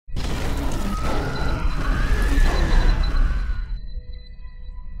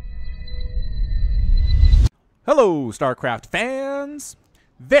Hello, StarCraft fans!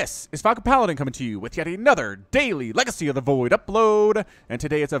 This is Falcon Paladin coming to you with yet another daily Legacy of the Void upload, and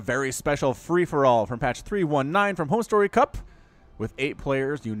today it's a very special free-for-all from patch 319 from Homestory Cup with 8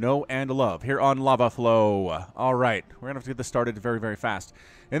 players you know and love here on Lava Flow. Alright, we're going to have to get this started very, very fast.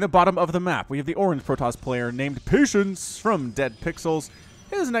 In the bottom of the map, we have the orange Protoss player named Patience from Dead Pixels.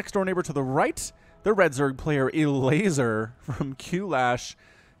 His next door neighbor to the right, the red Zerg player Elaser from Q-Lash.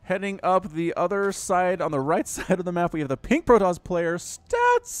 Heading up the other side, on the right side of the map, we have the pink Protoss player,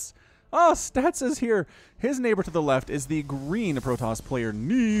 Stats. Oh, Stats is here. His neighbor to the left is the green Protoss player,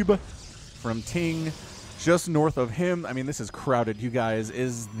 Neeb from Ting. Just north of him, I mean, this is crowded, you guys,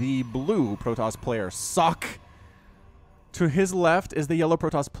 is the blue Protoss player, Sock. To his left is the yellow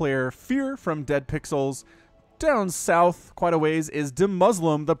Protoss player, Fear from Dead Pixels. Down south, quite a ways, is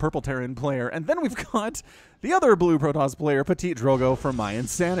Demuslim, the purple Terran player. And then we've got the other blue Protoss player, Petite Drogo from My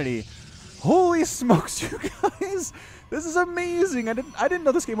Insanity. Holy smokes, you guys! This is amazing! I didn't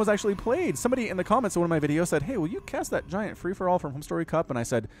know this game was actually played. Somebody in the comments of one of my videos said, hey, will you cast that giant free-for-all from Homestory Cup? And I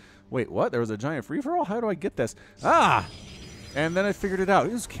said, wait, what? There was a giant free-for-all? How do I get this? Ah! And then I figured it out.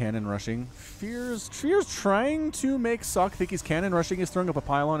 He was cannon rushing. Fear's trying to make Sock think he's cannon rushing. He's throwing up a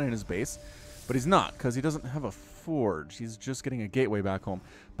pylon in his base. But he's not, because he doesn't have a forge. He's just getting a gateway back home.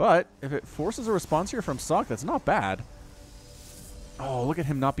 But if it forces a response here from Sock, that's not bad. Oh, look at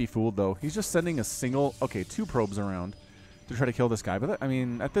him not be fooled, though. He's just sending a single, okay, 2 probes around to try to kill this guy. But, I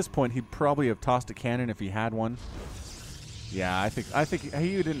mean, at this point, he'd probably have tossed a cannon if he had one. Yeah, I think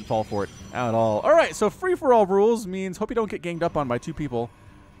he didn't fall for it at all. All right, so free-for-all rules means hope you don't get ganged up on by 2 people.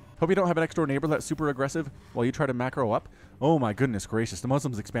 Hope you don't have an next-door neighbor that's super aggressive while you try to macro up. Oh my goodness gracious, the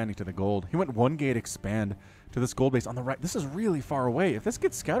Muslim's expanding to the gold. He went 1 gate expand to this gold base on the right. This is really far away. If this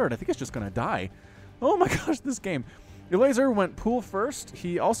gets scattered, I think it's just going to die. Oh my gosh, this game. Elaser went pool first.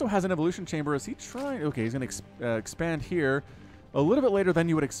 He also has an evolution chamber. Is he trying? Okay, he's going to expand here a little bit later than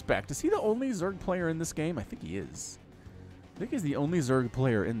you would expect. Is he the only Zerg player in this game? I think he is. I think he's the only Zerg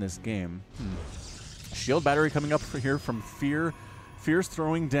player in this game. Shield battery coming up here from Fear. Fear's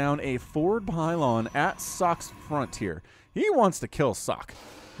throwing down a forward pylon at Sock's front here. He wants to kill Sock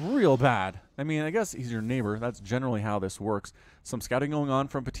real bad. I mean, I guess he's your neighbor. That's generally how this works. Some scouting going on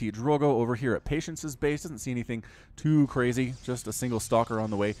from Petite Drogo over here at Patience's base. Doesn't see anything too crazy. Just a single stalker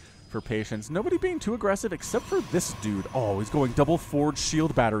on the way for Patience. Nobody being too aggressive except for this dude. Oh, he's going double forward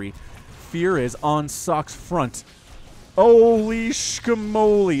shield battery. Fear is on Sock's front. Holy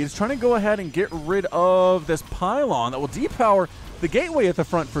shkamoli. He's trying to go ahead and get rid of this pylon that will depower the gateway at the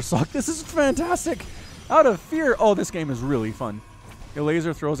front for Sock. This is fantastic. Out of Fear. Oh, this game is really fun.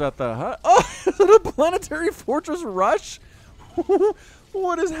 Elaser throws out the... Oh, is it a planetary fortress rush?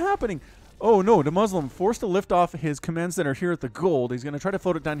 What is happening? Oh, no. The Muslim forced to lift off his command center here at the gold. He's going to try to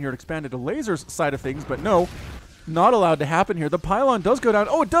float it down here to expand it to Laser's side of things, but no. Not allowed to happen here. The pylon does go down.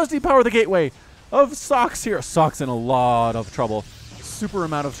 Oh, it does depower the gateway of Sock's here. Sock's in a lot of trouble. Super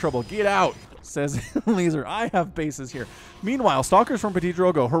amount of trouble. Get out, says Laser. I have bases here. Meanwhile, stalkers from Petite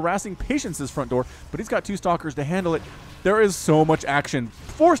Drogo harassing Patience's front door, but he's got 2 stalkers to handle it. There is so much action.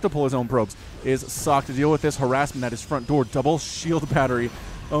 Forced to pull his own probes is Sock to deal with this harassment at his front door. Double shield battery.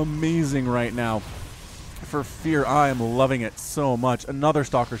 Amazing right now. For Fear, I am loving it so much. Another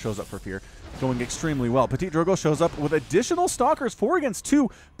stalker shows up for Fear. Going extremely well. Petite Drogo shows up with additional stalkers, 4 against 2,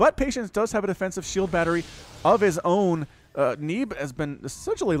 but Patience does have a defensive shield battery of his own. Neeb has been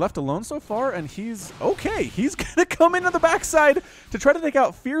essentially left alone so far, and he's okay. He's going to come into the backside to try to take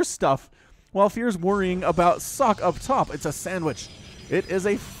out Fear's stuff while Fear's worrying about Sock up top. It's a sandwich. It is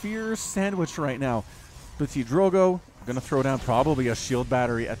a Fear sandwich right now. Petite Drogo going to throw down probably a shield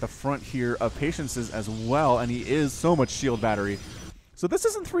battery at the front here of Patience's as well, and he is so much shield battery. So this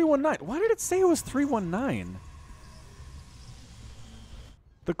isn't 319. Why did it say it was 319?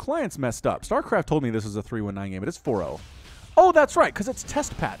 The client's messed up. StarCraft told me this was a 319 game, but it's 4-0. Oh, that's right, because it's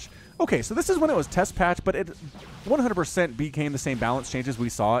test patch. Okay, so this is when it was test patch, but it 100% became the same balance changes we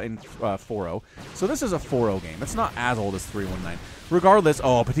saw in 4-0. So this is a 4-0 game. It's not as old as 319. Regardless,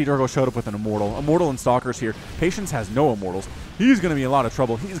 oh, Petite Drogo showed up with an Immortal. Immortal and Stalkers here. Patience has no Immortals. He's going to be in a lot of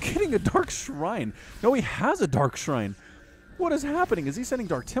trouble. He's getting a Dark Shrine. No, he has a Dark Shrine. What is happening? Is he sending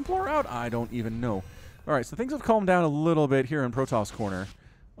Dark Templar out? I don't even know. All right, so things have calmed down a little bit here in Protoss corner.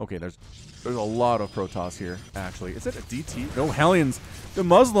 Okay, there's a lot of Protoss here, actually. Is it a DT? No, Hellions. The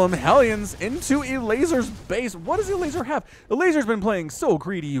Muslim Hellions into Elaser's base. What does Elaser have? Elaser's been playing so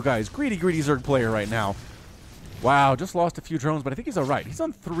greedy, you guys. Greedy, greedy Zerg player right now. Wow, just lost a few drones, but I think he's all right. He's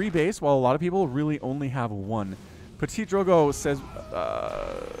on 3 base, while a lot of people really only have 1. Petite Drogo says,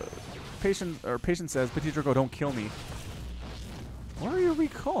 Patience says, Petite Drogo, don't kill me. Why are you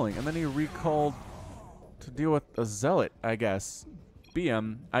recalling? And then he recalled to deal with a Zealot, I guess.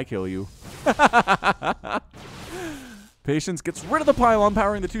 BM, I kill you. Patience gets rid of the pylon,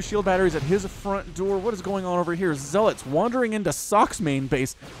 powering the 2 shield batteries at his front door. What is going on over here? Zealots wandering into Sock's main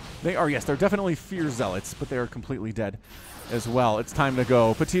base. They are, yes, they're definitely Fear Zealots, but they are completely dead as well. It's time to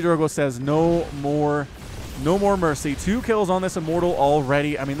go. Petit Drogo says no more mercy. 2 kills on this Immortal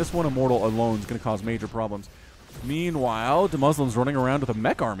already. I mean, this one Immortal alone is going to cause major problems. Meanwhile, Demuslim's running around with a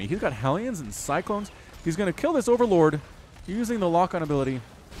mech army. He's got Hellions and Cyclones. He's going to kill this Overlord using the lock-on ability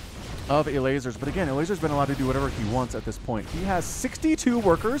of Elazar's. But again, Elazar's been allowed to do whatever he wants at this point. He has 62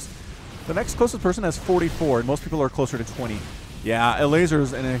 workers. The next closest person has 44, and most people are closer to 20. Yeah,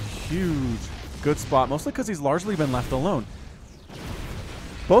 Elazar's in a huge good spot, mostly because he's largely been left alone.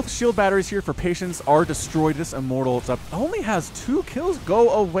 Both shield batteries here for Patience are destroyed. This Immortal, it's up, only has 2 kills. Go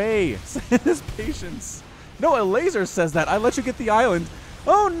away, says Patience. No, Elazar says that. I let you get the island.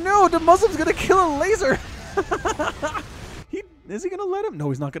 Oh no, the Muslim's gonna kill Elazar. Is he going to let him? No,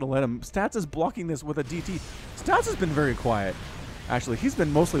 he's not going to let him. Stats is blocking this with a DT. Stats has been very quiet. Actually, he's been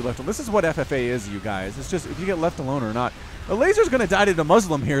mostly left alone. This is what FFA is, you guys. It's just if you get left alone or not. The laser's going to die to the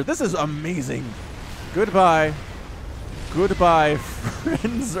Muslim here. This is amazing. Goodbye. Goodbye,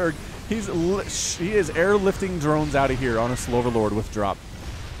 friends. He is airlifting drones out of here on a Sloverlord with drop.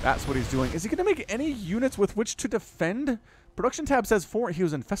 That's what he's doing. Is he going to make any units with which to defend? Production tab says 4. He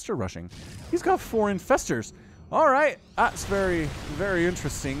was infestor rushing. He's got 4 infestors. All right, that's very, very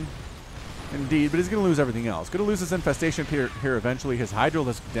interesting indeed, but he's going to lose everything else. Going to lose his infestation here eventually. His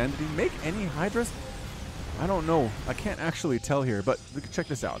Hydralisk Den. Did he make any Hydras? I don't know. I can't actually tell here, but check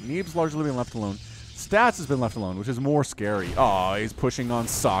this out. Neeb's largely been left alone. Stats has been left alone, which is more scary. Oh, he's pushing on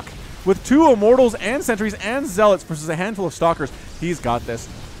Sock. With 2 Immortals and Sentries and Zealots versus a handful of Stalkers, he's got this.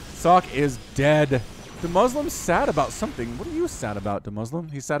 Sock is dead. The Muslim's sad about something. What are you sad about, the Muslim?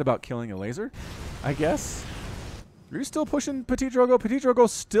 He's sad about killing a laser, I guess. Are you still pushing Petit Drogo? Petit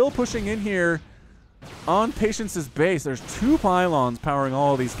Drogo's still pushing in here on Patience's base. There's 2 pylons powering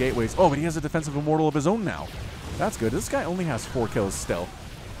all of these gateways. Oh, but he has a defensive Immortal of his own now. That's good. This guy only has 4 kills still.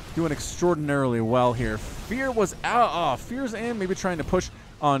 Doing extraordinarily well here. Fear was out. Oh, Fear's in. Maybe trying to push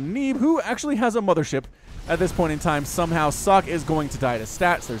on Neeb, who actually has a mothership at this point in time. Somehow, Sock is going to die to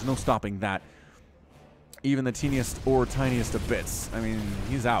stats. There's no stopping that. Even the teeniest or tiniest of bits. I mean,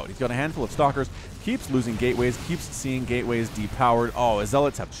 he's out. He's got a handful of Stalkers. Keeps losing gateways. Keeps seeing gateways depowered. Oh, his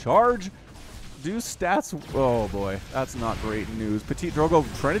Zealots have charge. Do stats. Oh, boy. That's not great news. Petit Drogo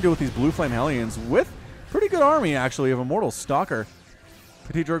trying to deal with these Blue Flame Hellions with pretty good army, actually, of Immortal Stalker.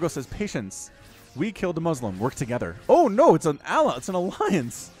 Petit Drogo says, Patience. We killed a Muslim. Work together. Oh, no. It's an ally. It's an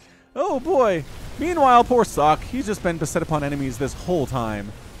alliance. Oh, boy. Meanwhile, poor Sock. He's just been beset upon enemies this whole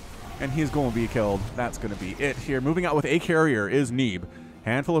time. And he's going to be killed. That's going to be it here. Moving out with a carrier is Neeb.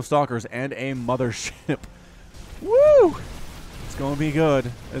 Handful of Stalkers and a mothership. Woo! It's going to be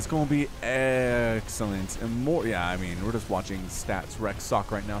good. It's going to be excellent. And more, yeah, I mean, we're just watching stats wreck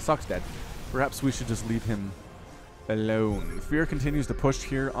Sock right now. Sock's dead. Perhaps we should just leave him alone. Fear continues to push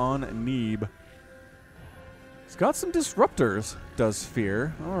here on Neeb. He's got some disruptors, does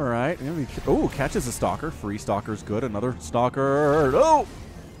Fear. All right. Oh, catches a Stalker. Free Stalker's good. Another Stalker. Oh!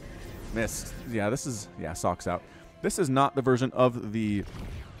 Missed. Yeah, this is... Yeah, Sock's out. This is not the version of the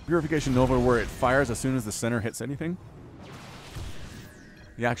Purification Nova where it fires as soon as the center hits anything.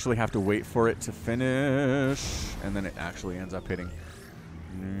 You actually have to wait for it to finish, and then it actually ends up hitting.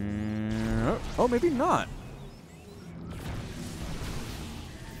 Oh, maybe not.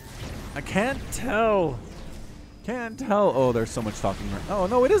 I can't tell. Can't tell. Oh, there's so much talking. Oh,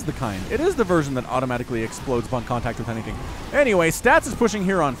 no, it is the kind. It is the version that automatically explodes upon contact with anything. Anyway, Stats is pushing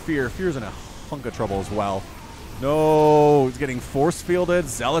here on Fear. Fear's in a hunk of trouble as well. No, he's getting force fielded.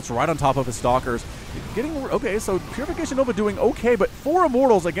 Zealots right on top of his Stalkers. Okay, so Purification Nova doing okay, but 4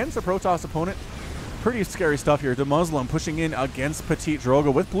 Immortals against a Protoss opponent. Pretty scary stuff here. Demuslim pushing in against Petit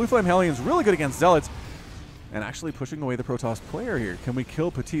Drogo with Blue Flame Hellions. Really good against Zealots. And actually pushing away the Protoss player here. Can we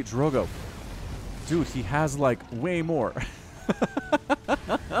kill Petit Drogo? Dude, he has, like, way more.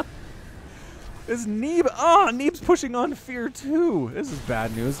 Is Neeb... Oh, Neeb's pushing on Fear, too. This is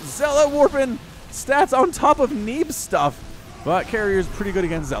bad news. Zealot warping Stats on top of Neeb's stuff. But Carrier's pretty good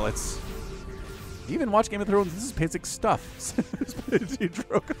against Zealots. Even watch Game of Thrones. This is basic stuff. Petit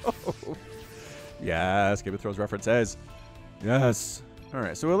Drogo. Yes, Game of Thrones references. Yes. All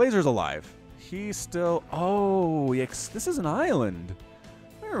right, so a laser's alive. He's still... Oh, this is an island.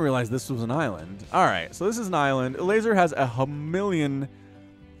 I didn't realize this was an island. All right, so this is an island. A laser has a million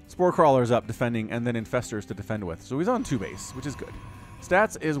Spore Crawlers up defending and then Infestors to defend with. So he's on 2 base, which is good.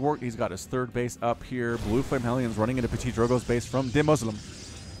 Stats is worked. He's got his 3rd base up here. Blue Flame Hellions running into Petit Drogo's base from Demuslim.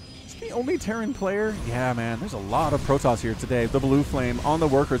 The only Terran player? Yeah, man. There's a lot of Protoss here today. The blue flame on the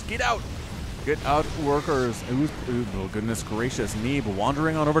workers. Get out! Get out, workers. Ooh, oh, goodness gracious. Neeb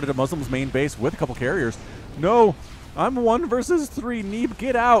wandering on over to the Muslim's main base with a couple carriers. No! I'm 1 versus 3. Neeb,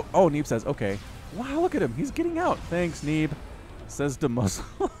 get out! Oh, Neeb says, okay. Wow, look at him. He's getting out. Thanks, Neeb. Says the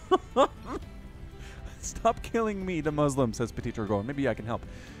Muslim. Stop killing me, the Muslim, says Petit Dragon. Maybe I can help.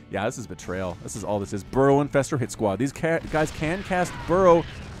 Yeah, this is betrayal. This is all this is. Burrow Infestor hit squad. These guys can cast Burrow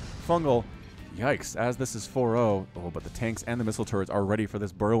Fungal. Yikes, as this is 4-0. Oh, but the tanks and the missile turrets are ready for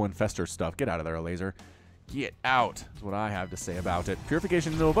this Burrow Infestor stuff. Get out of there, Laser. Get out, is what I have to say about it.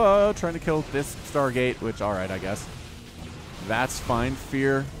 Purification Nova trying to kill this Stargate, which, all right, I guess. That's fine.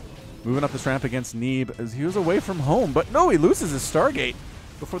 Fear moving up this ramp against Neeb as he was away from home. But no, he loses his Stargate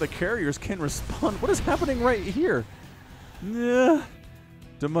before the carriers can respond. What is happening right here? The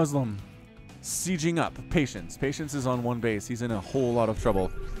Muslim sieging up. Patience. Patience is on 1 base. He's in a whole lot of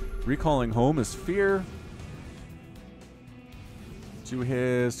trouble. Recalling home is Fear to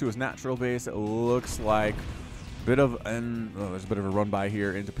his natural base. It looks like there's a bit of a run by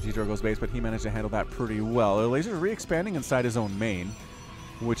here into Petit Drago's base, but he managed to handle that pretty well. The laser's re-expanding inside his own main,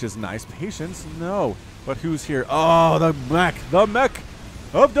 which is nice. Patience, no. But who's here? Oh, the mech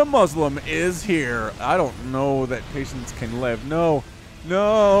of the Muslim is here. I don't know that Patience can live. No,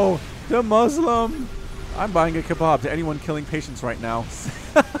 the Muslim. I'm buying a kebab to anyone killing Patience right now.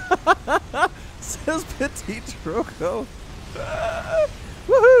 Says Petit Drogo.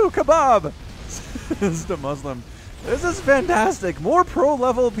 Woohoo, kebab! Says the Muslim. This is fantastic. More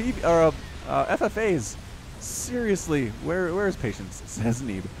pro-level FFAs. Seriously, where is Patience? Says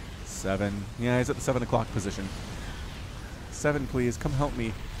Neeb. 7. Yeah, he's at the 7 o'clock position. 7, please. Come help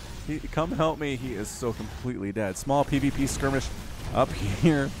me. Come help me. He is so completely dead. Small PvP skirmish up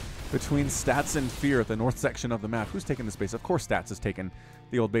here between Stats and Fear at the north section of the map. Who's taking this base? Of course Stats has taken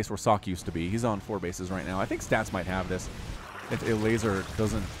the old base where Sock used to be. He's on 4 bases right now. I think Stats might have this if a laser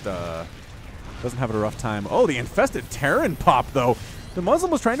doesn't have a rough time. Oh, the infested Terran pop, though. The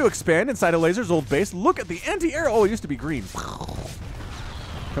Muslim was trying to expand inside a laser's old base. Look at the anti-air. Oh, it used to be green.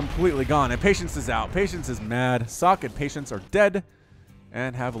 Completely gone. And Patience is out. Patience is mad. Sock and Patience are dead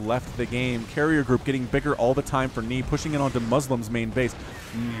and have left the game. Carrier group getting bigger all the time for Knee, pushing it onto Muslim's main base.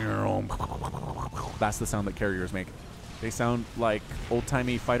 That's the sound that carriers make. They sound like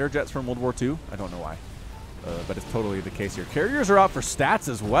old-timey fighter jets from World War II. I don't know why, but it's totally the case here. Carriers are out for Stats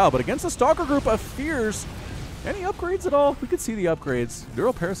as well, but against the Stalker group of Fears, any upgrades at all? We could see the upgrades.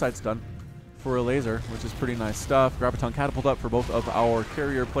 Neural Parasite's done for a laser, which is pretty nice stuff. Graviton Catapult up for both of our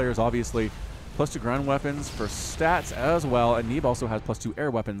carrier players, obviously. +2 ground weapons for Stats as well, and Neeb also has +2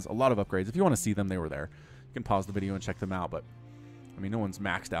 air weapons. A lot of upgrades. If you want to see them, they were there. You can pause the video and check them out, but I mean, no one's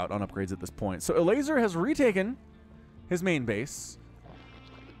maxed out on upgrades at this point. So a laser has retaken his main base.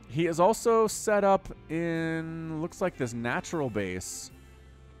 He is also set up in, looks like this natural base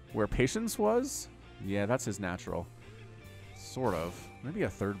where Patience was. Yeah, that's his natural. Sort of. Maybe a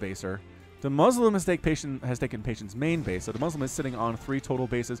 3rd baser. The Muslim has taken Patience's main base, so the Muslim is sitting on 3 total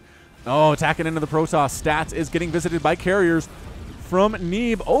bases. Oh, attacking into the Protoss. Stats is getting visited by carriers from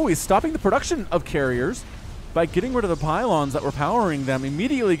Neeb. Oh, he's stopping the production of carriers by getting rid of the pylons that were powering them,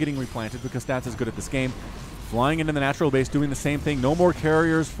 immediately getting replanted because Stats is good at this game. Flying into the natural base, doing the same thing. No more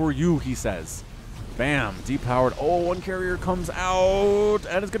carriers for you, he says. Bam, depowered. Oh, 1 carrier comes out,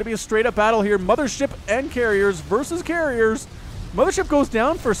 and it's going to be a straight-up battle here. Mothership and carriers versus carriers. Mothership goes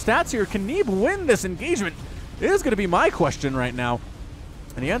down for Stats here. Can Neeb win this engagement? It is going to be my question right now.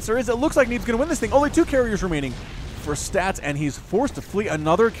 And the answer is it looks like Neeb's going to win this thing. Only 2 carriers remaining for Stats, and he's forced to flee.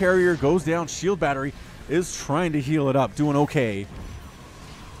 Another carrier goes down. Shield battery is trying to heal it up, doing okay.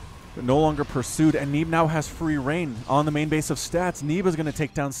 But no longer pursued, and Neeb now has free reign on the main base of Stats. Neeb is going to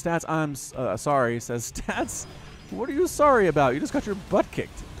take down Stats. I'm sorry, says Stats. What are you sorry about? You just got your butt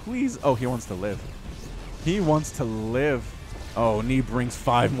kicked. Please. Oh, he wants to live. He wants to live. Oh, Neeb brings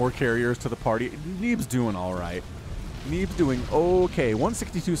 5 more carriers to the party. Neeb's doing all right. Neeb's doing okay.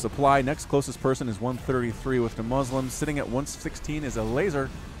 162 supply. Next closest person is 133 with the Muslims. Sitting at 116 is a laser.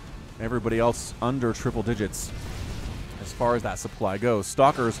 Everybody else under triple digits as far as that supply goes.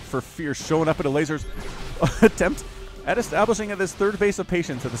 Stalkers for Fear showing up at a laser's attempt at establishing at this 3rd base of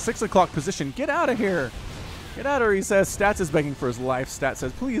Patience at the 6 o'clock position. Get out of here. Get out of here, he says. Stats is begging for his life. Stats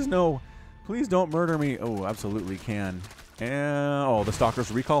says, please no. Please don't murder me. Oh, absolutely can. And, oh, the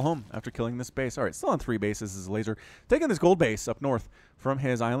Stalkers recall home after killing this base. All right, still on 3 bases is Laser. Taking this gold base up north from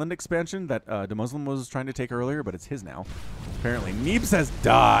his island expansion that the Muslim was trying to take earlier, but it's his now. Apparently, Neeb says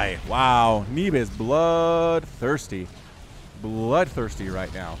die. Wow, Neeb is bloodthirsty. Bloodthirsty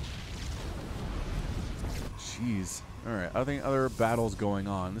right now. Jeez. All right, I think other battles going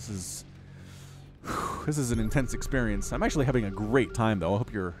on. This is an intense experience. I'm actually having a great time, though. I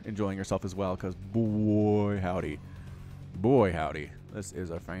hope you're enjoying yourself as well, because boy, howdy. Boy, howdy. This is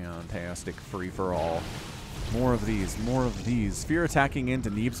a fantastic free-for-all. More of these, more of these. Fear attacking into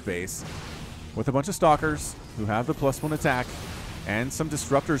Neeb space with a bunch of stalkers who have the +1 attack and some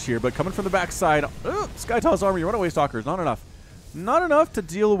disruptors here, but coming from the backside. Oh, Skytaw's army, runaway stalkers, not enough. Not enough to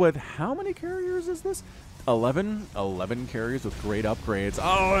deal with, how many carriers is this? 11 carriers with great upgrades.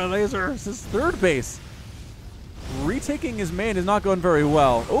 Oh, laser, this is third base. Retaking his main is not going very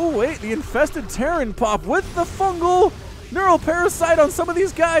well. Oh, wait, the infested Terran pop with the fungal neural parasite on some of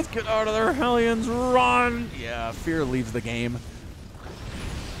these guys. Get out of there, Hellions, run. Yeah, Fear leaves the game.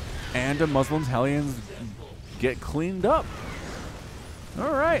 And the Muslims, Hellions get cleaned up.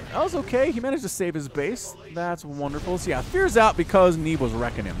 All right, that was okay. He managed to save his base. That's wonderful. So yeah, Fear's out because Neeb was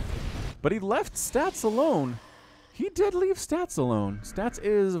wrecking him. But he left Stats alone. He did leave Stats alone. Stats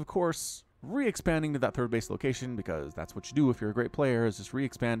is, of course, re-expanding to that third base location, because that's what you do if you're a great player, is just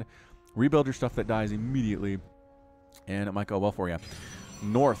re-expand, rebuild your stuff that dies immediately, and it might go well for you.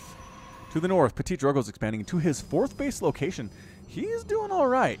 North. To the north, Petit Drogo's expanding to his fourth base location. He's doing all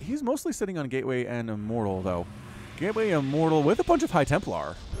right. He's mostly sitting on Gateway and Immortal, though. Gateway Immortal with a bunch of High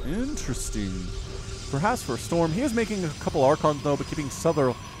Templar. Interesting. Perhaps for Storm. He is making a couple Archons, though, but keeping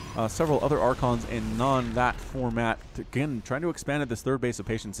several other Archons in non-that format. Again, trying to expand at this third base of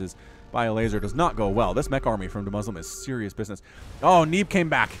Patiences by a laser does not go well. This mech army from the Muslim is serious business. Oh, Neeb came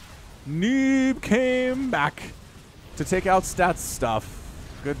back. Neeb came back to take out Stats stuff.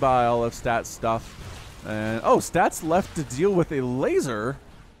 Goodbye, all of Stats stuff. And, oh, Stats left to deal with a laser.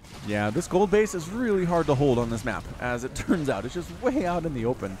 Yeah, this gold base is really hard to hold on this map, as it turns out. It's just way out in the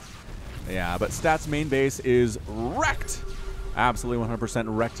open. Yeah, but Stats' main base is wrecked. Absolutely 100%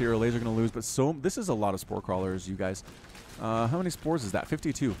 wrecked here. Laser going to lose, but this is a lot of spore crawlers, you guys. How many spores is that?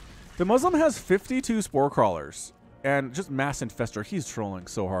 52. The Muslim has 52 spore crawlers, and just Mass Infestor. He's trolling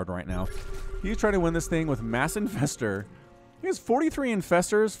so hard right now. He's trying to win this thing with Mass Infestor. He has 43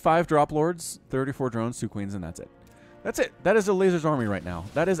 Infestors, 5 Drop Lords, 34 drones, 2 Queens, and that's it. That's it. That is the Laser's army right now.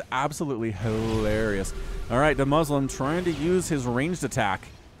 That is absolutely hilarious. All right, the Muslim trying to use his ranged attack.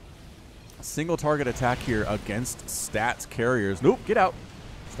 Single target attack here against Stats carriers. Nope, get out.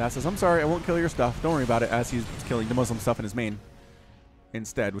 Stats says, I'm sorry, I won't kill your stuff. Don't worry about it, as he's killing the Muslim stuff in his main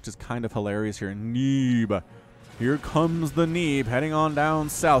instead, which is kind of hilarious here. Neeb. Here comes the Neeb heading on down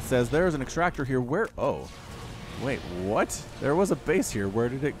south. Says there's an extractor here. Where? Oh. Wait, what? There was a base here. Where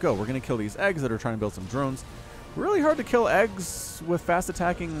did it go? We're going to kill these eggs that are trying to build some drones. Really hard to kill eggs with fast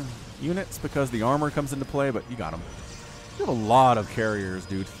attacking units because the armor comes into play, but you got them. You have a lot of carriers,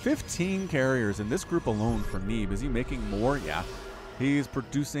 dude. 15 carriers in this group alone for Neeb. Is he making more? Yeah. He's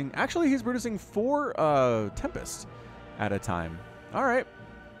producing... Actually, he's producing 4 Tempest at a time. All right.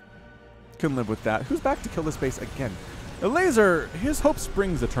 Can live with that. Who's back to kill this base again? The laser, his hope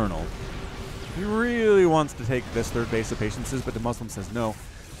springs eternal. He really wants to take this third base of Patiences, but the Muslim says no.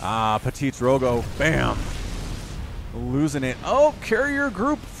 Ah, Petit Drogo. Bam. Losing it. Oh, carrier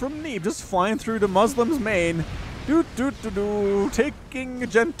group from Neeb just flying through the Muslim's main. Do-do-do-do, taking a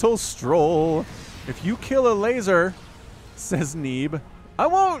gentle stroll. If you kill a laser, says Neeb. I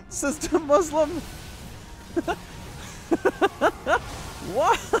won't, says the Muslim.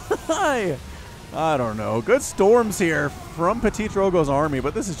 Why? I don't know. Good storms here from Petit Drogo's army,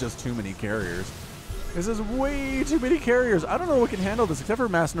 but this is just too many carriers. This is way too many carriers. I don't know what can handle this except for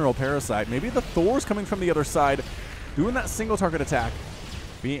Mass Neural Parasite. Maybe the Thor's coming from the other side, doing that single target attack.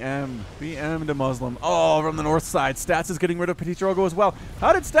 BM to Muslim. Oh, from the north side. Stats is getting rid of Petit Drogo as well.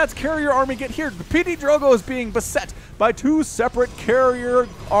 How did Stats' carrier army get here? Petit Drogo is being beset by 2 separate carrier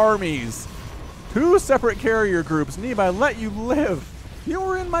armies. 2 separate carrier groups. Neeb, I let you live. You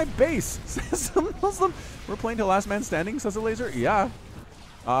were in my base, says the Muslim. We're playing to last man standing, says the laser. Yeah.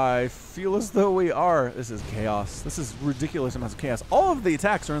 I feel as though we are. This is chaos. This is ridiculous amounts of chaos. All of the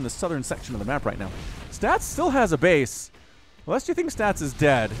attacks are in the southern section of the map right now. Stats still has a base. Unless you think Stats is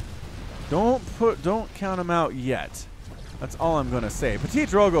dead, don't count him out yet. That's all I'm gonna say. Petit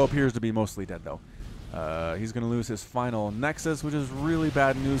Drogo appears to be mostly dead though. He's gonna lose his final Nexus, which is really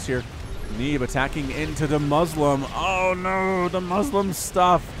bad news here. Neeb attacking into the Muslim. Oh no, the Muslim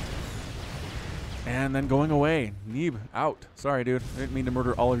stuff. And then going away. Neeb out. Sorry, dude. I didn't mean to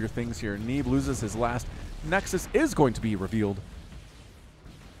murder all of your things here. Neeb loses his last. Nexus is going to be revealed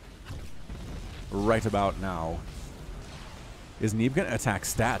right about now. Is Neeb going to attack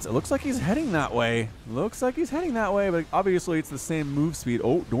Stats? It looks like he's heading that way. Looks like he's heading that way, but obviously it's the same move speed.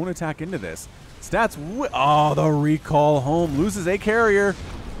 Oh, don't attack into this. Stats. Oh, the recall home. Loses a carrier.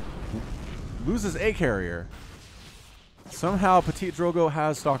 Loses a carrier. Somehow Petit Drogo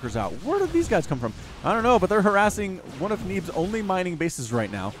has Stalkers out. Where did these guys come from? I don't know, but they're harassing one of Neeb's only mining bases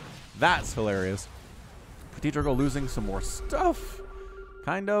right now. That's hilarious. Petit Drogo losing some more stuff.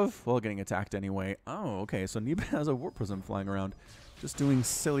 Kind of. Well, getting attacked anyway. Oh, okay. So Neeb has a Warp Prism flying around. Just doing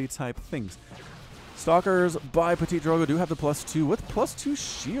silly type things. Stalkers by Petit Drogo do have the +2 with +2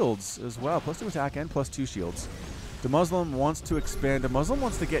 shields as well. +2 attack and +2 shields. The Muslim wants to expand. The Muslim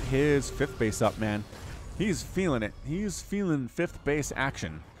wants to get his 5th base up, man. He's feeling it. He's feeling 5th base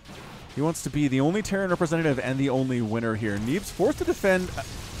action. He wants to be the only Terran representative and the only winner here. Neeb's forced to defend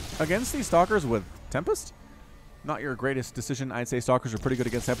against these Stalkers with Tempest. Not your greatest decision. I'd say Stalkers are pretty good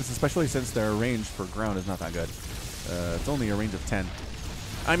against Tempest, especially since their range for ground is not that good. It's only a range of 10.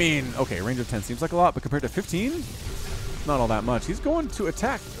 I mean, okay, range of 10 seems like a lot, but compared to 15, not all that much. He's going to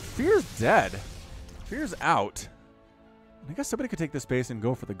attack. Fear's dead. Fear's out. I guess somebody could take this base and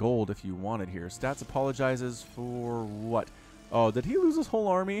go for the gold if you wanted here. Stats apologizes for what? Oh, did he lose his whole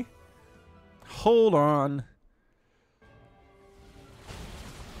army? Hold on.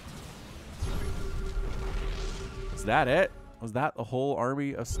 Is that it? Was that a whole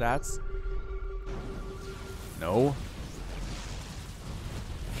army of stats? No.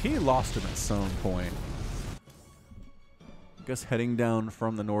 He lost him at some point. I guess heading down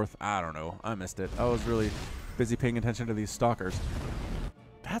from the north. I don't know. I missed it. I was really busy paying attention to these Stalkers.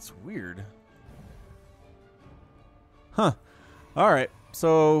 That's weird. Huh. Alright.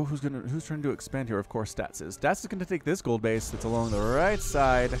 So who's trying to expand here? Of course Stats is. Stats is gonna take this gold base that's along the right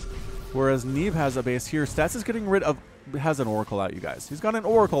side. Whereas Neeb has a base here. Stats is getting rid of has an Oracle out, you guys. He's got an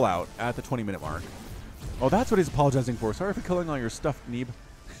Oracle out at the 20-minute mark. Oh, that's what he's apologizing for. Sorry for killing all your stuff, Neeb.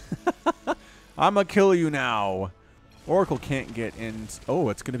 I'ma kill you now. Oracle can't get in. Oh,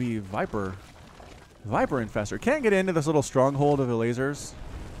 it's gonna be Viper. Viper Infestor. Can't get into this little stronghold of the lasers.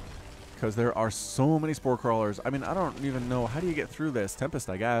 Because there are so many spore crawlers. I mean, I don't even know. How do you get through this? Tempest,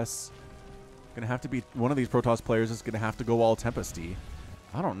 I guess. Gonna have to be one of these Protoss players is gonna have to go all Tempesty.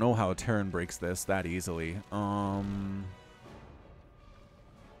 I don't know how a Terran breaks this that easily.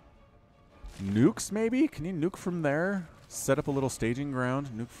 Nukes, maybe? Can you nuke from there? Set up a little staging ground?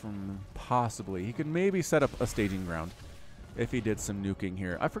 Nuke from... Possibly. He could maybe set up a staging ground if he did some nuking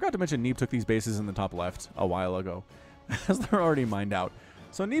here. I forgot to mention Neeb took these bases in the top left a while ago, as they're already mined out.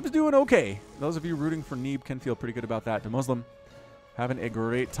 So Neeb's doing okay. Those of you rooting for Neeb can feel pretty good about that. The Muslim having a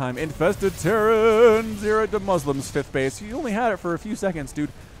great time. Infested Terrans! You're at the Muslim's 5th base. You only had it for a few seconds,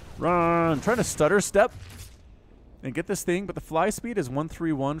 dude. Run! Trying to stutter step and get this thing, but the fly speed is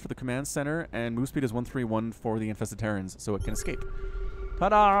 131 for the command center, and move speed is 131 for the Infested Terrans, so it can escape.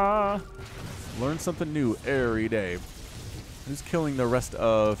 Ta-da! Learn something new every day. Who's killing the rest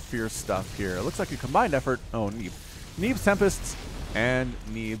of Fierce stuff here? It looks like a combined effort. Oh, Neeb. Neeb's Tempests and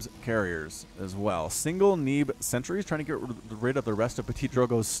Neeb's Carriers as well. Single Neeb Sentries trying to get rid of the rest of Petit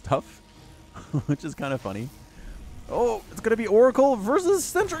Drogo's stuff, which is kind of funny. Oh, it's going to be Oracle versus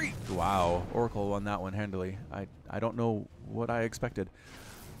Sentry. Wow, Oracle won that one handily. I don't know what I expected.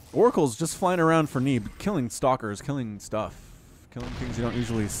 Oracle's just flying around for Neeb, killing Stalkers, killing stuff, killing things you don't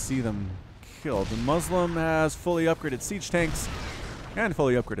usually see them kill. The Muslim has fully upgraded siege tanks and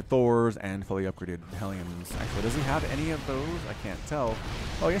fully upgraded Thors and fully upgraded Hellions. Actually, does he have any of those? I can't tell.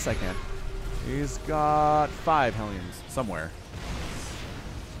 Oh, yes, I can. He's got 5 Hellions somewhere.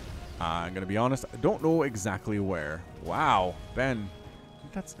 I'm going to be honest, I don't know exactly where. Wow, Ben. I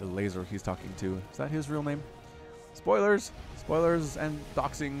think that's a laser he's talking to. Is that his real name? Spoilers. Spoilers and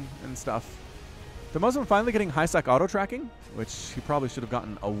doxing and stuff. The Muslim finally getting high-sec auto-tracking, which he probably should have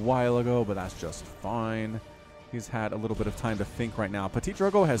gotten a while ago, but that's just fine. He's had a little bit of time to think right now. Petit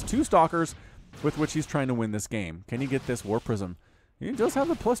Drogo has 2 Stalkers with which he's trying to win this game. Can he get this Warp Prism? He does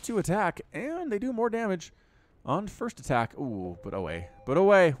have a +2 attack, and they do more damage on first attack. Ooh, but away. But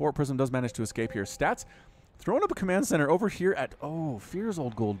away. Warp Prism does manage to escape here. Stats. Throwing up a command center over here at, oh, Fear's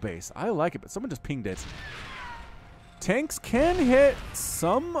old gold base. I like it, but someone just pinged it. Tanks can hit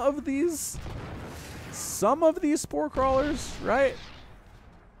some of these spore crawlers, right?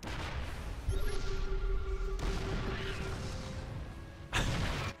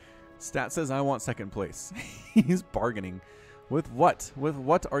 Stat says I want 2nd place. He's bargaining. With what? With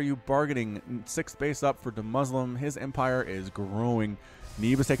what are you bargaining? 6th base up for the Muslim. His empire is growing.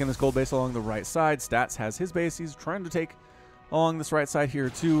 Neeb is taking this gold base along the right side. Stats has his base. He's trying to take along this right side here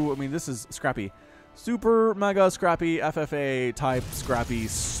too. I mean, this is scrappy. Super mega scrappy FFA type scrappy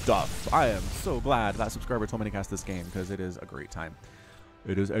stuff. I am so glad that subscriber told me to cast this game because it is a great time.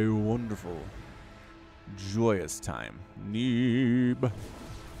 It is a wonderful, joyous time. Neeb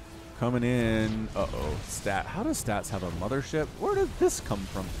coming in. Uh-oh. Stat. How does Stats have a mothership? Where did this come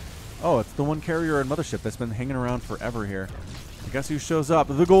from? Oh, it's the one carrier and mothership that's been hanging around forever here. I guess who shows up?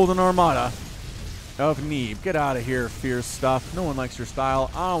 The Golden Armada of Neeb. Get out of here, fierce stuff. No one likes your style.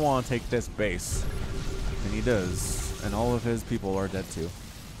 I want to take this base. And he does. And all of his people are dead too.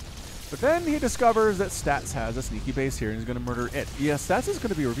 But then he discovers that Stats has a sneaky base here and he's going to murder it. Yeah, Stats is going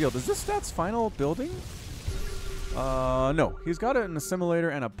to be revealed. Is this Stats' final building? No. He's got an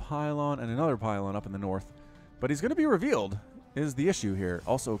assimilator and a pylon and another pylon up in the north. But he's going to be revealed. Is the issue here.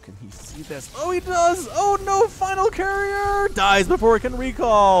 Also, can he see this? Oh, he does! Oh, no! Final carrier! Dies before it can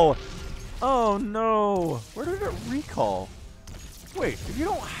recall! Oh, no. Where did it recall? Wait, if you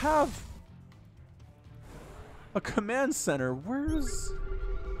don't have a command center, where's...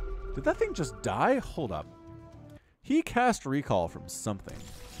 Did that thing just die? Hold up. He cast recall from something.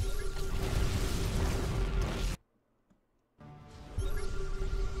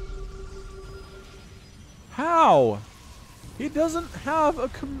 How? He doesn't have a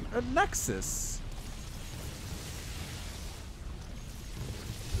nexus.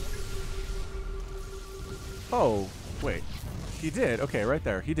 Oh, wait. He did. Okay, right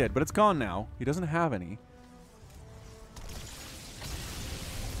there. He did, but it's gone now. He doesn't have any.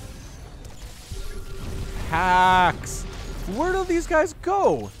 Hacks. Where do these guys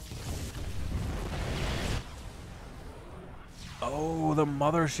go? Oh, the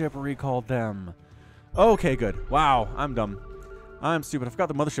mothership recalled them. Okay, good. Wow, I'm dumb. I'm stupid. I forgot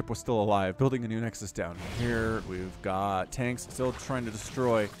the mothership was still alive. Building a new nexus down here. We've got tanks still trying to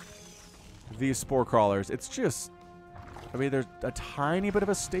destroy these spore crawlers. It's just... I mean, there's a tiny bit of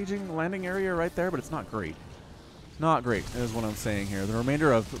a staging landing area right there, but it's not great. Not great, is what I'm saying here. The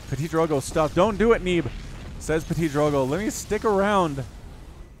remainder of Petit Drogo's stuff. Don't do it, Neeb, says Petit Drogo. Let me stick around.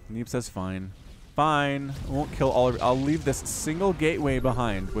 Neeb says fine. Fine. I won't kill all of it. I'll leave this single gateway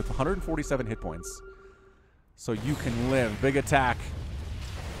behind with 147 hit points. So you can live. Big attack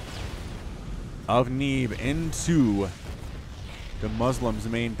of Neeb into the Muslims'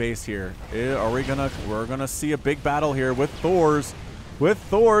 main base here. We're gonna see a big battle here with Thors. With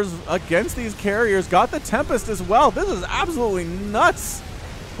Thors against these carriers. Got the Tempest as well. This is absolutely nuts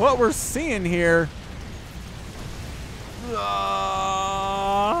what we're seeing here.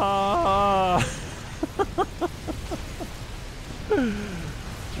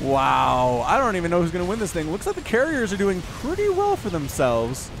 Wow, I don't even know who's going to win this thing. Looks like the carriers are doing pretty well for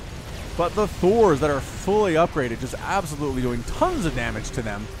themselves. But the Thors that are fully upgraded just absolutely doing tons of damage to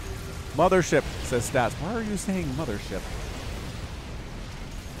them. Mothership, says Stats. Why are you saying mothership?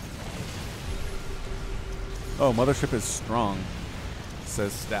 Oh, mothership is strong,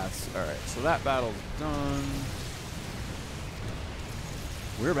 says Stats. All right, so that battle's done.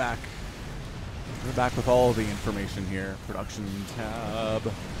 We're back. We're back with all the information here. Production tab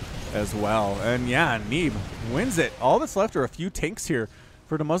as well. And yeah, Neeb wins it. All that's left are a few tanks here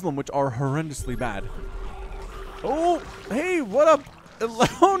for the Muslim, which are horrendously bad. Oh, hey, what up?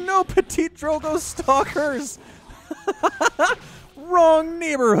 Oh no, Petit Drogo stalkers. Wrong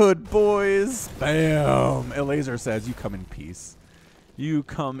neighborhood, boys. Bam. Elazer says, you come in peace. You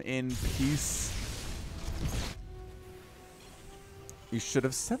come in peace. You should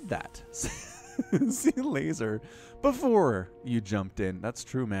have said that. See, Laser, before you jumped in. That's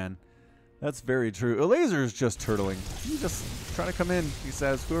true, man. That's very true. Elazer's just turtling. He's just trying to come in. He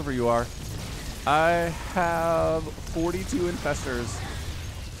says, whoever you are. I have 42 infestors.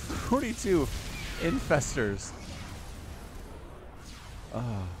 42 infestors.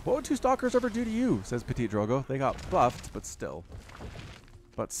 What would two stalkers ever do to you? Says Petit Drogo. They got buffed, but still.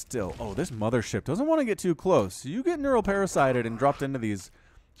 But still. Oh, this mothership doesn't want to get too close. You get neuroparasited and dropped into these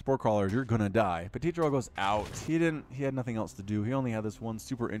spore crawlers, you're gonna die. Petit Drogo's out. He had nothing else to do. He only had this one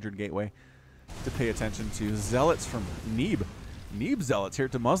super injured gateway to pay attention to. Zealots from Neeb. Neeb Zealots here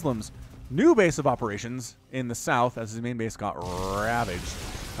to Muslims. New base of operations in the south as his main base got ravaged.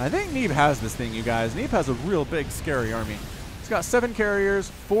 I think Neeb has this thing, you guys. Neeb has a real big, scary army. He's got 7 carriers,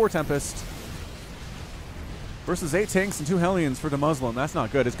 4 Tempest, versus 8 tanks and 2 Hellions for the Muslim. That's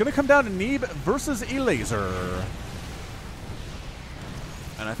not good. It's going to come down to Neeb versus Elazer.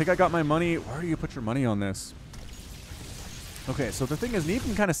 And I think I got my money. Where do you put your money on this? Okay, so the thing is, Neeb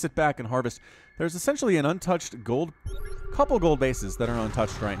can kind of sit back and harvest. There's essentially an untouched gold, couple gold bases that are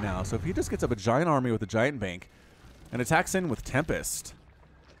untouched right now. So if he just gets up a giant army with a giant bank and attacks in with Tempest,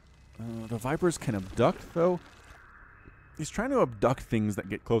 the Vipers can abduct, though. He's trying to abduct things that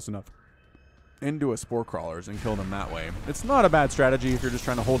get close enough into a spore crawlers and kill them that way. It's not a bad strategy if you're just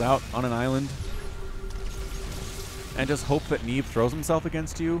trying to hold out on an island and just hope that Neeb throws himself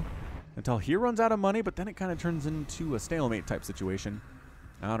against you until he runs out of money, but then it kind of turns into a stalemate type situation.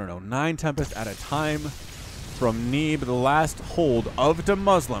 I don't know, 9 Tempest at a time. from Neeb, the last hold of the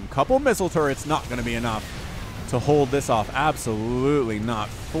Muslim. Couple missile turrets, not going to be enough to hold this off. Absolutely not.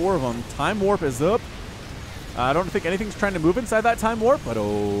 4 of them. Time warp is up. I don't think anything's trying to move inside that time warp, but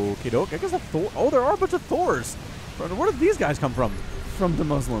okie doke. I guess a Thor. Oh, there are a bunch of Thors. Where did these guys come from? From the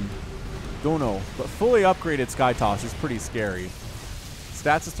Muslim. Don't know. But fully upgraded Sky Toss is pretty scary.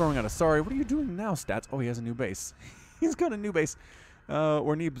 Stats is throwing out a sorry. What are you doing now, Stats? Oh, he has a new base. He's got a new base.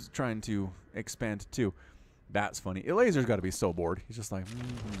 Or Neeb's trying to expand too. That's funny. Laser's got to be so bored. He's just like,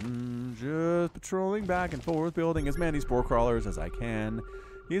 just patrolling back and forth, building as many spore crawlers as I can.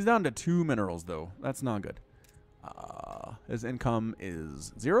 He's down to 2 minerals, though. That's not good. His income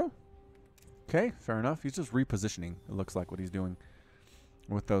is 0. Okay, fair enough. He's just repositioning, it looks like, what he's doing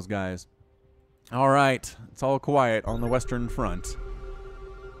with those guys. All right. It's all quiet on the Western Front.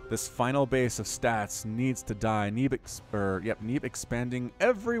 This final base of Stats needs to die. Neeb expanding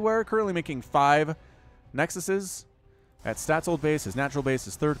everywhere. Currently making 5 Nexuses. At Stats' old base, his natural base,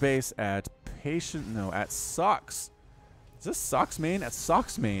 his 3rd base. At at Socks. Is this Socks main? At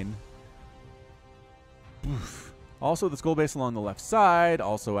Socks main. Oof. Also, the Skull base along the left side.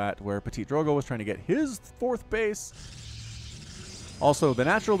 Also at where Petit Drogo was trying to get his 4th base. Also, the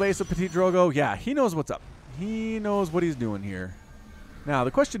natural base of Petit Drogo. Yeah, he knows what's up. He knows what he's doing here. Now,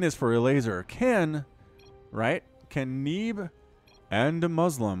 the question is for Laser. Can Neeb and a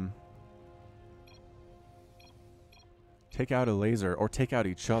Muslim take out a Laser or take out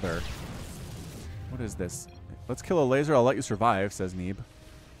each other? What is this? Let's kill a Laser. I'll let you survive, says Neeb.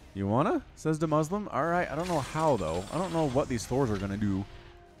 You wanna? Says the Muslim. All right. I don't know how, though. I don't know what these Thors are going to do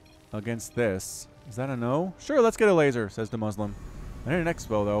against this. Is that a no? Sure, let's get a Laser, says the Muslim. I need an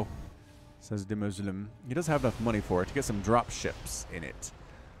Expo, though, says the Muslim. He doesn't have enough money for it to get some drop ships in it.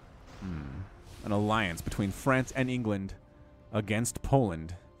 An alliance between France and England against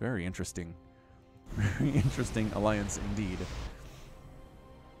Poland. Very interesting. Very interesting alliance indeed.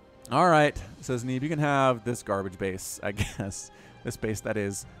 All right, says Neeb. You can have this garbage base, I guess. This base that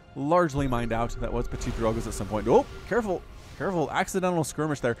is largely mined out. That was Petit Drogo's at some point. Oh, careful. Careful. Accidental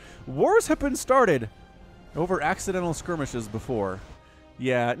skirmish there. Wars have been started over accidental skirmishes before.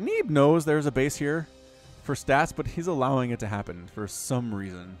 Yeah, Neeb knows there's a base here for Stats, but he's allowing it to happen for some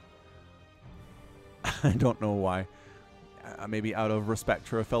reason. I don't know why. Maybe out of respect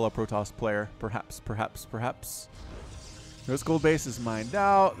for a fellow Protoss player. Perhaps. This gold base is mined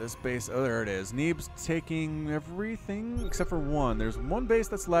out. This base, oh, there it is. Neeb's taking everything except for 1. There's 1 base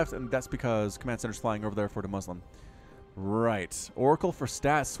that's left, and that's because Command Center's flying over there for the Muslim. Right. Oracle for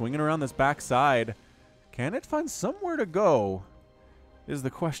Stats swinging around this backside. Can it find somewhere to go is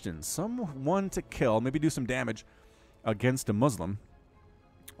the question. Someone to kill. Maybe do some damage against a Muslim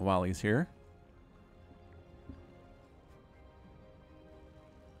while he's here.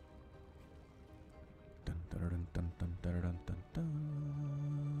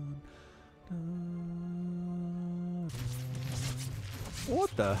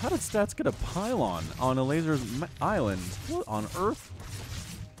 What the? How did Stats get a pylon on a Laser's island? What on earth?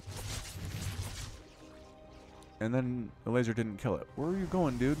 And then the Laser didn't kill it. Where are you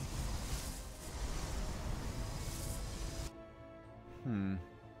going, dude?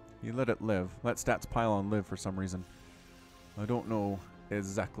 You let it live. Let Stats pylon live for some reason. I don't know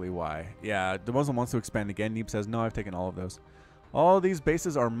exactly why. Yeah, the Muslim wants to expand again. Neeb says, no, I've taken all of those. All these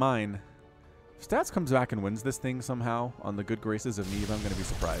bases are mine. If Stats comes back and wins this thing somehow on the good graces of Neeb, I'm going to be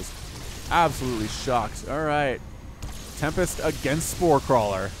surprised. Absolutely shocked. All right. Tempest against Spore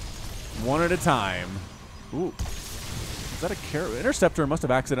Crawler. 1 at a time. Ooh. Is that a carrot? Interceptor must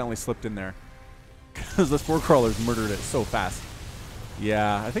have accidentally slipped in there because the Spore Crawlers murdered it so fast.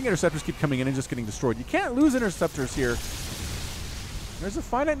 Yeah, I think Interceptors keep coming in and just getting destroyed. You can't lose Interceptors here. There's a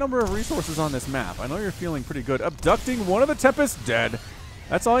finite number of resources on this map. I know you're feeling pretty good. Abducting one of the Tempests, dead.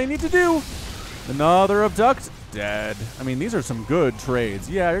 That's all you need to do. Another abduct, dead. I mean, these are some good trades.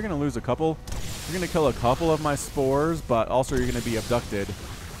 Yeah, you're going to lose a couple. You're going to kill a couple of my spores, but also you're going to be abducted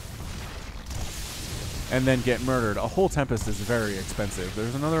and then get murdered. A whole Tempest is very expensive.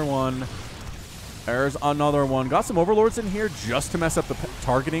 There's another one. There's another one. Got some Overlords in here just to mess up the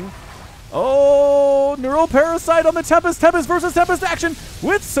targeting. Oh, Neural Parasite on the Tempest. Tempest versus Tempest action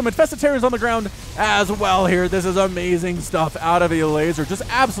with some Infestitarians on the ground as well here. This is amazing stuff out of a Laser. Just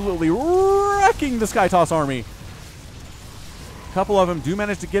absolutely wrecking the Skytoss army. A couple of them do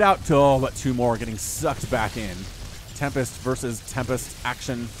manage to get out. Oh, but 2 more getting sucked back in. Tempest versus Tempest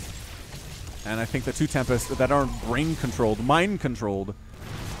action. And I think the 2 Tempests that aren't brain-controlled, mind-controlled.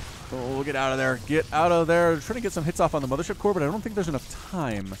 Oh, get out of there. Get out of there. Trying to get some hits off on the Mothership Core, but I don't think there's enough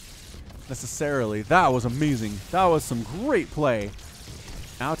time necessarily. That was amazing. That was some great play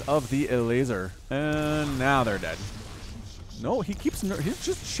out of the laser. And now they're dead. No, he's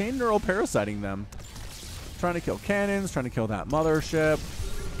just chain neural parasiting them. Trying to kill cannons, trying to kill that mothership.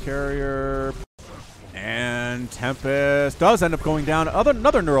 Carrier. And Tempest does end up going down.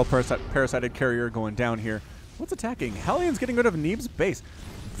 Another neural parasited carrier going down here. What's attacking? Hellion's getting rid of Neeb's base.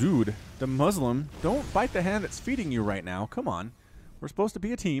 Dude, the Muslim, don't bite the hand that's feeding you right now. Come on. We're supposed to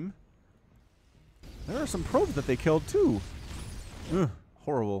be a team. There are some probes that they killed too. Ugh,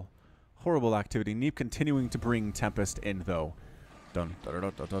 horrible. Horrible activity. Neeb continuing to bring Tempest in though. Dun, dun,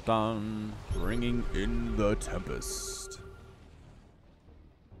 dun, dun, dun, dun. Bringing in the Tempest.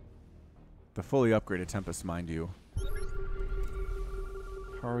 The fully upgraded Tempest, mind you.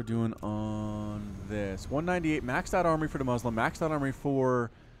 How are we doing on this? 198 maxed out armory for the Muslim, maxed out armory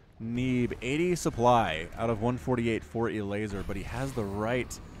for Neeb. 80 supply out of 148 for Elazer, but he has the right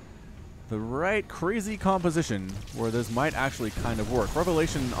crazy composition where this might actually kind of work.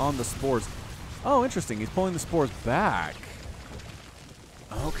 Revelation on the spores. Oh, interesting. He's pulling the spores back.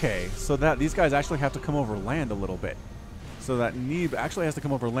 Okay, so that these guys actually have to come over land a little bit. So that Neeb actually has to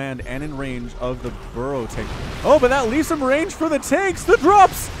come over land and in range of the burrow tank. Oh, but that leaves some range for the tanks. The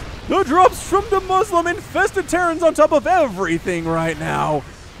drops! The drops from the Muslim. Infested Terrans on top of everything right now.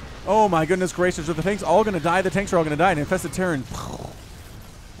 Oh my goodness gracious. Are the tanks all going to die? The tanks are all going to die. And Infested Terran.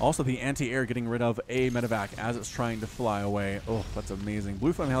 Also the anti-air getting rid of a medevac as it's trying to fly away. Oh, that's amazing.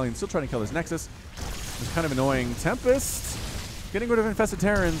 Blue Flame Hellion still trying to kill this Nexus. It's kind of annoying. Tempest getting rid of Infested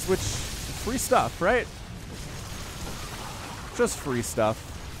Terrans, which free stuff, right? Just free stuff.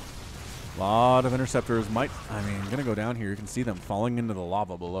 A lot of interceptors gonna go down here. You can see them falling into the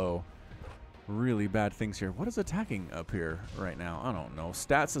lava below. Really bad things here. What is attacking up here right now? I don't know.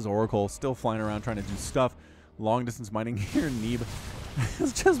 Stats is Oracle, still flying around trying to do stuff. Long distance mining here. Neeb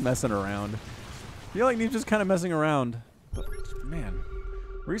is just messing around. I feel like Neeb's just kind of messing around. But man,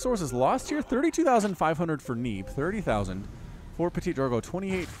 resources lost here. 32,500 for Neeb. 30,000 for Petit Drogo.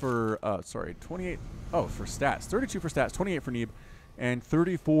 28 for 28. Oh, for stats. 32 for stats, 28 for Neeb, and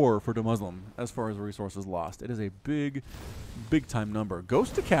 34 for the Muslim as far as resources lost. It is a big, big time number.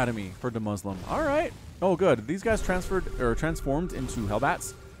 Ghost Academy for the Muslim. All right. Oh, good. These guys transformed into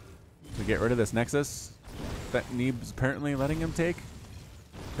Hellbats to get rid of this Nexus that Neeb's apparently letting him take.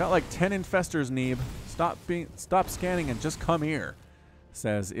 Got like 10 infestors, Neeb. Stop scanning and just come here,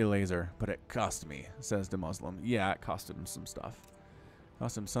 says Elazer. But it cost me, says the Muslim. Yeah, it costed him some stuff.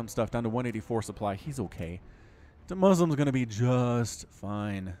 Cost him some stuff, down to 184 supply. He's okay. The Muslim's going to be just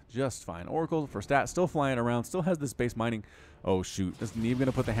fine. Just fine. Oracle for stats, still flying around, still has this base mining. Oh, shoot. Is Neeb going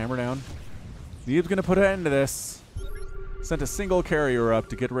to put the hammer down? Neeb's going to put an end to this. Sent a single carrier up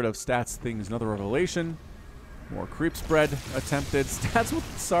to get rid of stats things. Another revelation. More creep spread attempted. Stats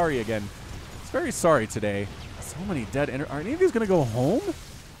with sorry again. It's very sorry today. So many dead. Are any of these going to go home?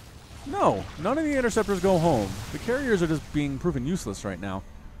 No, none of the interceptors go home. The carriers are just being proven useless right now.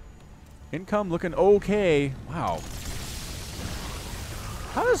 Income looking okay. Wow.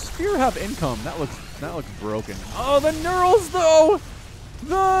 How does Sphere have income? That looks broken. Oh, the Neurals though!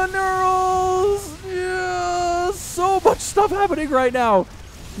 The Neurals! Yeah, so much stuff happening right now.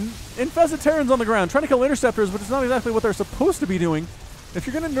 Infested Terrans on the ground, trying to kill interceptors, but it's not exactly what they're supposed to be doing. If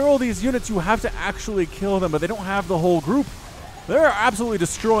you're going to neural these units, you have to actually kill them, but they don't have the whole group. They're absolutely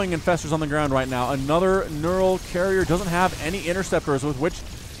destroying infestors on the ground right now. Another neural carrier doesn't have any interceptors with which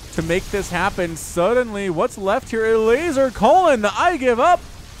to make this happen. Suddenly, what's left here? A laser calling the I give up.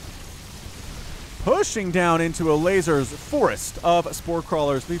 Pushing down into a laser's forest of spore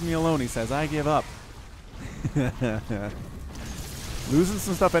crawlers. Leave me alone, he says. I give up. Losing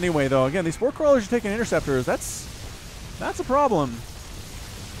some stuff anyway, though. Again, these spore crawlers are taking interceptors. That's a problem.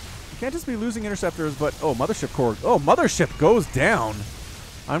 Can't just be losing interceptors, but oh, mothership core. Oh, mothership goes down.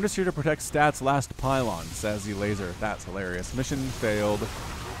 I'm just here to protect stats last pylon, says the laser. That's hilarious. Mission failed.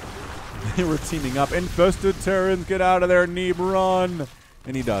 They were teaming up. Infested Terrans, get out of there, Neeb, run.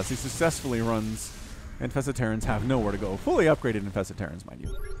 And he does. He successfully runs. Infested Terrans have nowhere to go. Fully upgraded Infested Terrans, mind you.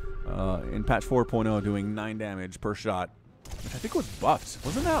 In patch 4.0, doing 9 damage per shot, which I think was buffed.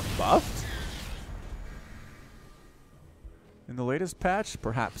 Wasn't that buffed? In the latest patch?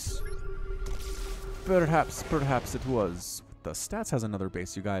 Perhaps. Perhaps it was. The Stats has another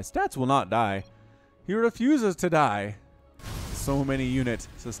base, you guys. Stats will not die. He refuses to die. So many units.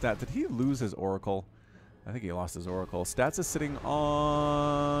 So Stat, did he lose his Oracle? I think he lost his Oracle. Stats is sitting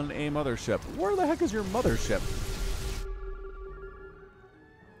on a mothership. Where the heck is your mothership?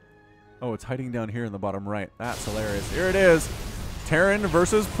 Oh, it's hiding down here in the bottom right. That's hilarious. Here it is. Terran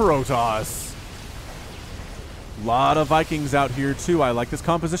versus Protoss. Lot of Vikings out here too. I like this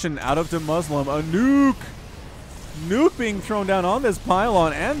composition out of the Muslim. A nuke Nuke being thrown down on this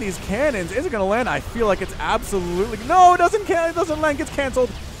pylon and these cannons. Is it going to land? I feel like it's absolutely... No, it doesn't land. Gets canceled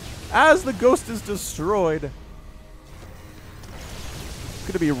as the ghost is destroyed. It's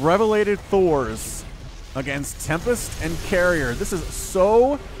going to be Revelated Thors against Tempest and Carrier. This is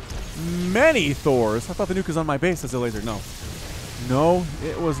so many Thors. I thought the nuke was on my base as a laser. No. No,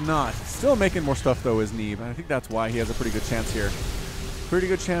 it was not. Still making more stuff, though, is Neeb. And I think that's why he has a pretty good chance here. Pretty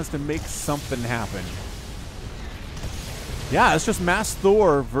good chance to make something happen. Yeah, it's just Mass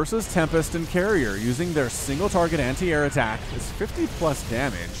Thor versus Tempest and Carrier using their single target anti-air attack. It's 50 plus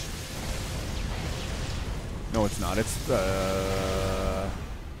damage. No, it's not. It's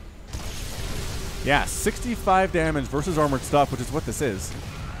yeah, 65 damage versus armored stuff, which is what this is.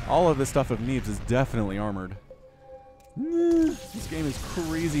 All of this stuff of Neebs is definitely armored. This game is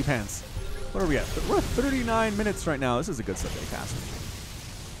crazy pants. What are we at? We're at 39 minutes right now. This is a good Sunday cast.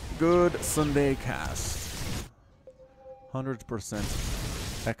 Good Sunday cast.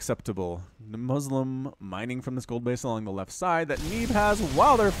 100% acceptable. The Muslim mining from this gold base along the left side that Neeb has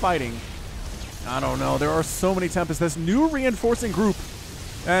while they're fighting. I don't know. There are so many Tempests. This new reinforcing group.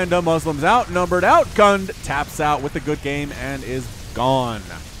 And the Muslim's outnumbered, outgunned, taps out with a good game and is gone.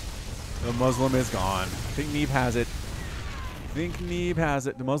 The Muslim is gone. I think Neeb has it.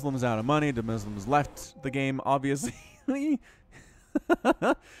 The Muslim's out of money. The Muslim's left the game, obviously. The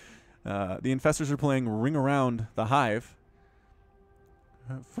Infestors are playing Ring Around the Hive.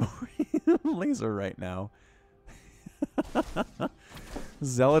 Laser right now.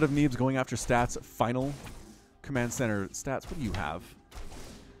 Zealot of Neebs going after stats. Final command center stats. What do you have?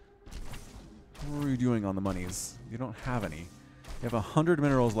 What are you doing on the monies? You don't have any. You have 100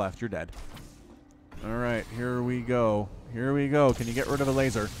 minerals left. You're dead. All right, here we go. Here we go. Can you get rid of a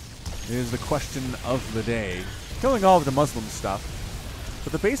laser? It is the question of the day. Killing all of the Muslim stuff.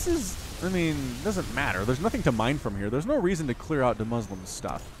 But the bases, I mean, doesn't matter. There's nothing to mine from here. There's no reason to clear out the Muslim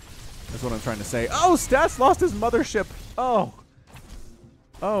stuff. That's what I'm trying to say. Oh, Stats lost his mothership. Oh.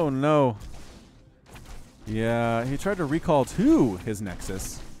 Oh, no. Yeah, he tried to recall to his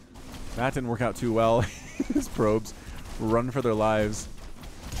Nexus. That didn't work out too well. His probes run for their lives.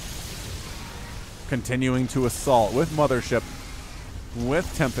 Continuing to assault with Mothership,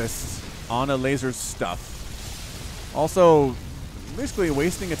 with Tempest on a laser stuff. Also, basically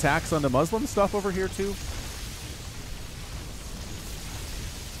wasting attacks on the Muslim stuff over here too.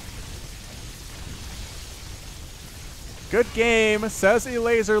 Good game, says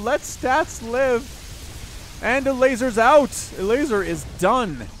Elaser. Let Stats live. And Elaser's out. Elaser is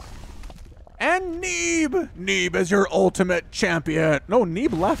done. And Neeb! Neeb is your ultimate champion. No,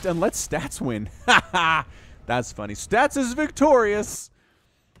 Neeb left and let Stats win. Haha! That's funny. Stats is victorious.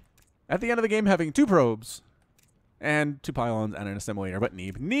 At the end of the game, having 2 probes and 2 pylons and an assimilator, but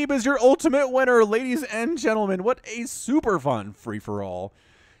Neeb. Neeb is your ultimate winner, ladies and gentlemen. What a super fun free-for-all.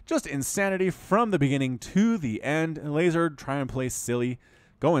 Just insanity from the beginning to the end. Laser, try and play silly.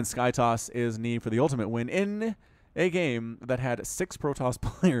 Going Skytoss is Neeb for the ultimate win in a game that had 6 Protoss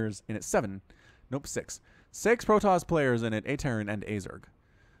players in it. 7. Nope, 6. 6 Protoss players in it, a Terran and a Zerg.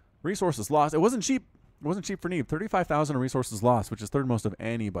 Resources lost. It wasn't cheap. It wasn't cheap for Neeb. 35,000 resources lost, which is third most of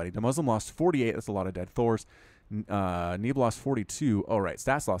anybody. The Muslim lost 48. That's a lot of dead Thors. Neeb lost 42. Oh, right.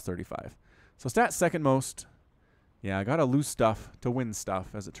 Stats lost 35. So Stats second most. Yeah, I got to lose stuff to win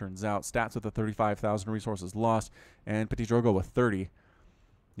stuff, as it turns out. Stats with the 35,000 resources lost, and Petit Drogo with 30.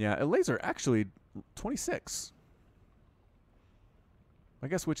 Yeah, a Laser actually 26. I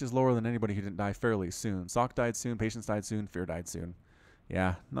guess which is lower than anybody who didn't die fairly soon. Sock died soon, Patience died soon, Fear died soon.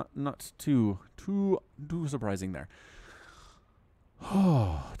 Yeah, not too surprising there.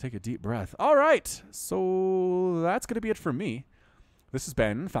 Oh, take a deep breath. All right, so that's going to be it for me. This has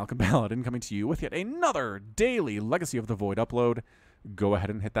been Falcon Paladin coming to you with yet another daily Legacy of the Void upload. Go ahead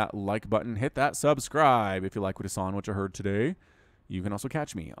and hit that like button, hit that subscribe if you like what you saw and what you heard today. You can also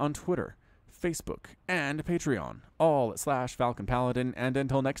catch me on Twitter, Facebook, and Patreon, all at /Falcon Paladin. And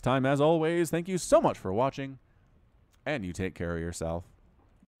until next time, as always, thank you so much for watching, and you take care of yourself.